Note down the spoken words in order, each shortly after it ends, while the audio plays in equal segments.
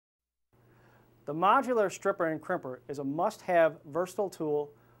The modular stripper and crimper is a must-have versatile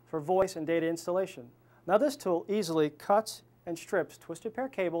tool for voice and data installation. Now this tool easily cuts and strips twisted pair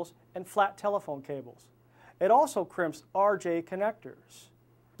cables and flat telephone cables. It also crimps RJ connectors.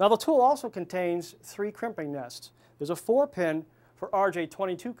 Now the tool also contains 3 crimping nests. There's a 4-pin for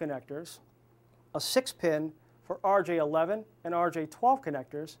RJ22 connectors, a 6-pin for RJ11 and RJ12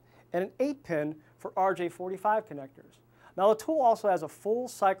 connectors, and an 8-pin for RJ45 connectors. Now the tool also has a full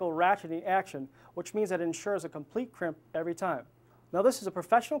cycle ratcheting action, which means that it ensures a complete crimp every time. Now this is a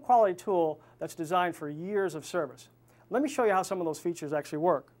professional quality tool that's designed for years of service. Let me show you how some of those features actually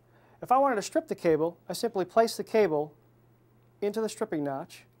work. If I wanted to strip the cable, I simply place the cable into the stripping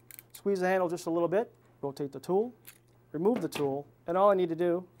notch, squeeze the handle just a little bit, rotate the tool, remove the tool, and all I need to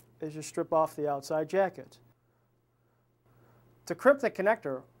do is just strip off the outside jacket. To crimp the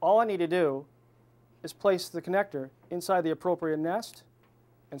connector, all I need to do is place the connector inside the appropriate nest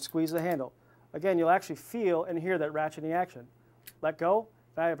and squeeze the handle. Again, you'll actually feel and hear that ratcheting action. Let go,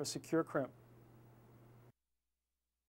 and I have a secure crimp.